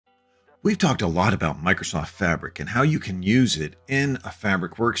We've talked a lot about Microsoft Fabric and how you can use it in a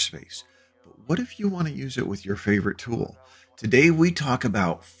Fabric workspace. But what if you want to use it with your favorite tool? Today we talk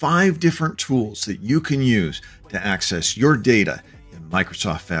about 5 different tools that you can use to access your data in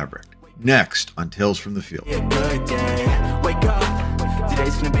Microsoft Fabric. Next on Tales from the Field. A good day. Wake up.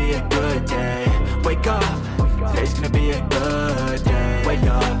 Today's gonna be a good day. Wake up. Today's gonna be a good day. Wake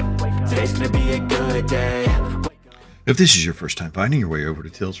up. Today's gonna be a good day. If this is your first time finding your way over to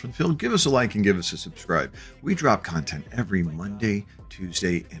Tales from the Field, give us a like and give us a subscribe. We drop content every Monday,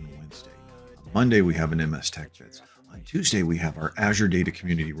 Tuesday, and Wednesday. On Monday, we have an MS Tech Bits. On Tuesday, we have our Azure Data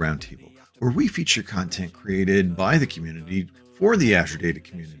Community Roundtable, where we feature content created by the community for the Azure Data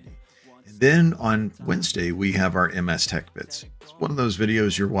community. And then on Wednesday, we have our MS Tech Bits. It's one of those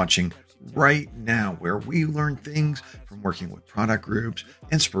videos you're watching right now where we learn things from working with product groups,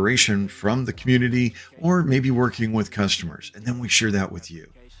 inspiration from the community, or maybe working with customers. And then we share that with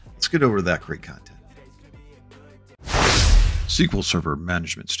you. Let's get over to that great content. SQL Server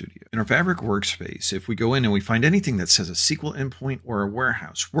Management Studio. In our Fabric workspace, if we go in and we find anything that says a SQL endpoint or a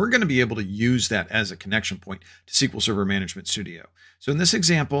warehouse, we're going to be able to use that as a connection point to SQL Server Management Studio. So in this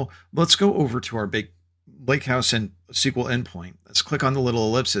example, let's go over to our big Lakehouse and SQL endpoint. Let's click on the little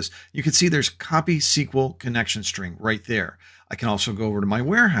ellipsis. You can see there's copy SQL connection string right there. I can also go over to my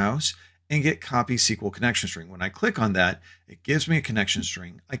warehouse and get copy SQL connection string. When I click on that, it gives me a connection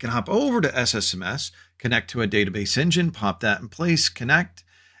string. I can hop over to SSMS, connect to a database engine, pop that in place, connect,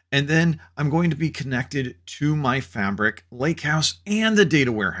 and then I'm going to be connected to my Fabric Lakehouse and the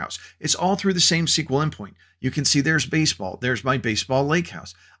data warehouse. It's all through the same SQL endpoint. You can see there's baseball. There's my baseball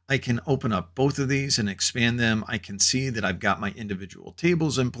Lakehouse. I can open up both of these and expand them. I can see that I've got my individual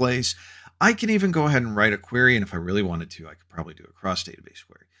tables in place. I can even go ahead and write a query, and if I really wanted to, I could probably do a cross-database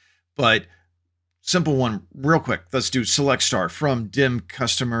query. But simple one, real quick. Let's do select star from dim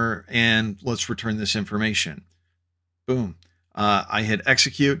customer, and let's return this information. Boom. I hit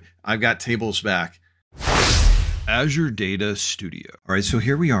execute. I've got tables back. Azure Data Studio. All right, so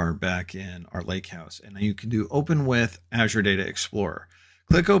here we are back in our Lakehouse, and you can do open with Azure Data Explorer.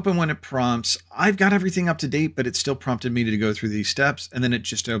 Click open when it prompts. I've got everything up to date, but it still prompted me to go through these steps, and then it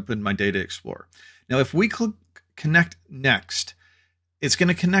just opened my Data Explorer. Now, if we click connect next, it's going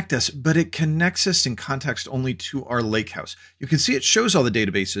to connect us, but it connects us in context only to our Lakehouse. You can see it shows all the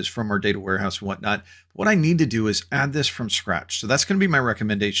databases from our data warehouse and whatnot. What I need to do is add this from scratch. So that's going to be my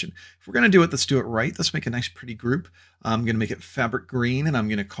recommendation. If we're going to do it, let's do it right. Let's make a nice pretty group. I'm going to make it Fabric Green, and I'm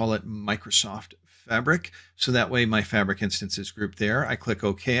going to call it Microsoft Fabric. So that way my Fabric instance is grouped there. I click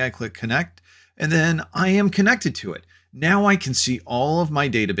OK, I click connect, and then I am connected to it. Now I can see all of my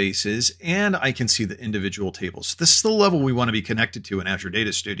databases and I can see the individual tables. This is the level we want to be connected to in Azure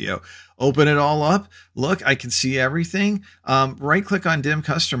Data Studio. Open it all up. Look, I can see everything. Right click on dim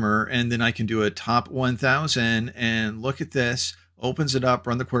customer, and then I can do a top 1000 and look at this. Opens it up,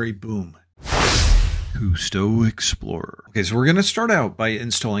 run the query, boom. Kusto.Explorer. Okay, so we're going to start out by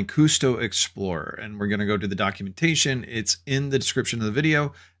installing Kusto.Explorer, and we're going to go to the documentation. It's in the description of the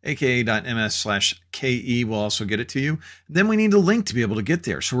video, aka.ms/ke will also get it to you. Then we need a link to be able to get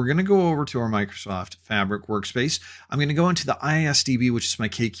there. So we're going to go over to our Microsoft Fabric workspace. I'm going to go into the IISDB, which is my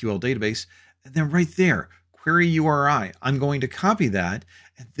KQL database, and then right there, query URI. I'm going to copy that,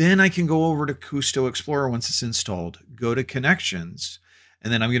 and then I can go over to Kusto.Explorer once it's installed, go to connections,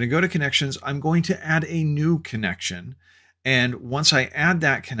 and then I'm going to go to connections. I'm going to add a new connection. And once I add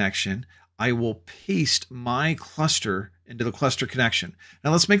that connection, I will paste my cluster into the cluster connection. Now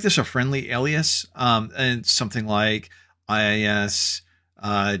let's make this a friendly alias and something like IIS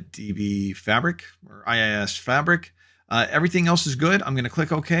DB Fabric or IIS Fabric. Everything else is good. I'm going to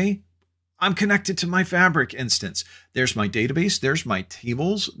click OK. I'm connected to my Fabric instance. There's my database. There's my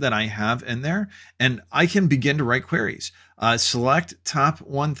tables that I have in there, and I can begin to write queries. Select top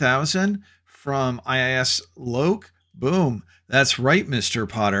 1000 from IIS Loc. Boom. That's right, Mr.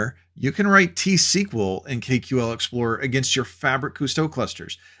 Potter. You can write T-SQL in KQL Explorer against your Fabric Kusto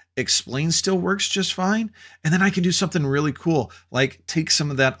clusters. Explain still works just fine. And then I can do something really cool, like take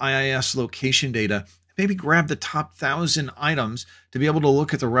some of that IIS location data, maybe grab the top 1,000 items to be able to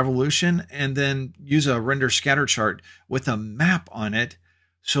look at the revolution, and then use a render scatter chart with a map on it.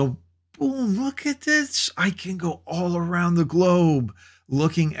 So boom, look at this. I can go all around the globe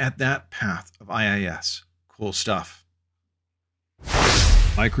looking at that path of IIS. Cool stuff.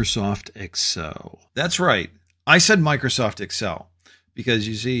 Microsoft Excel. That's right. I said Microsoft Excel because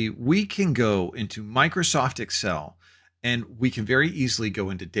you see, we can go into Microsoft Excel and we can very easily go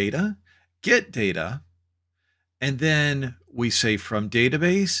into data, get data, And then we say from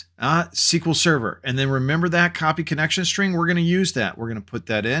database, SQL Server. And then remember that copy connection string, we're going to use that. We're going to put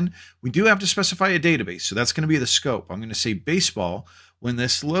that in. We do have to specify a database. So that's going to be the scope. I'm going to say baseball. When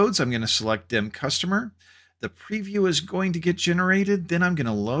this loads, I'm going to select dim customer. The preview is going to get generated. Then I'm going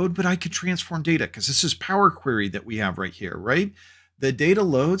to load, but I could transform data because this is Power Query that we have right here, right? The data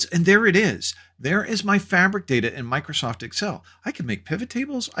loads, and there it is. There is my Fabric data in Microsoft Excel. I could make pivot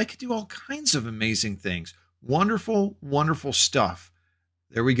tables. I could do all kinds of amazing things. Wonderful, wonderful stuff.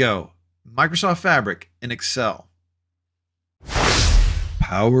 There we go. Microsoft Fabric in Excel.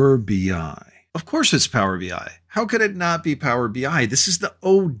 Power BI. Of course it's Power BI. How could it not be Power BI? This is the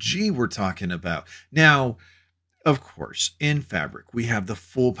OG we're talking about. Now, of course, in Fabric, we have the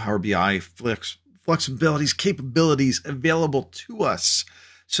full Power BI flexibilities, capabilities available to us.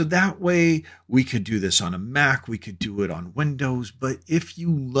 So that way we could do this on a Mac, we could do it on Windows. But if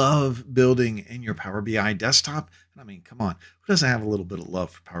you love building in your Power BI desktop, I mean, come on, who doesn't have a little bit of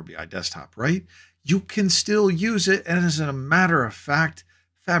love for Power BI desktop, right? You can still use it. And as a matter of fact,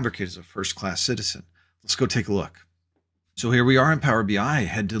 Fabric is a first-class citizen. Let's go take a look. So here we are in Power BI.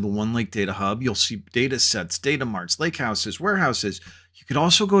 Head to the OneLake Data Hub. You'll see data sets, data marts, lakehouses, warehouses. You could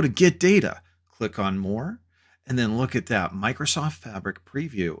also go to Get Data. Click on More, and then look at that Microsoft Fabric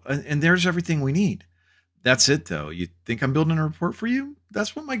preview. And there's everything we need. That's it, though. You think I'm building a report for you?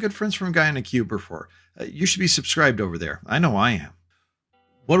 That's what my good friends from Guy in a Cube are for. You should be subscribed over there. I know I am.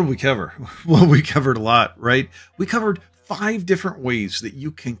 What did we cover? Well, we covered a lot, right? We covered 5 different ways that you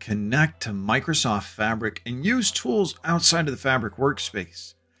can connect to Microsoft Fabric and use tools outside of the Fabric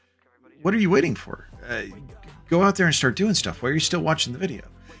workspace. What are you waiting for? Go out there and start doing stuff. Why are you still watching the video?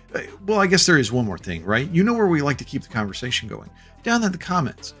 Well, I guess there is one more thing, right? You know where we like to keep the conversation going. Down in the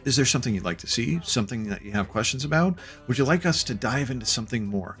comments, is there something you'd like to see? Something that you have questions about? Would you like us to dive into something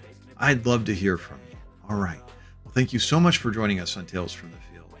more? I'd love to hear from you. All right. Well, thank you so much for joining us on Tales from the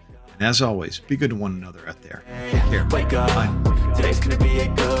Field. And as always, be good to one another out there. Take care. Wake up. Bye. Today's gonna be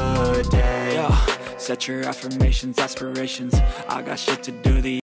a good day. Set your affirmations, aspirations. I got shit to do.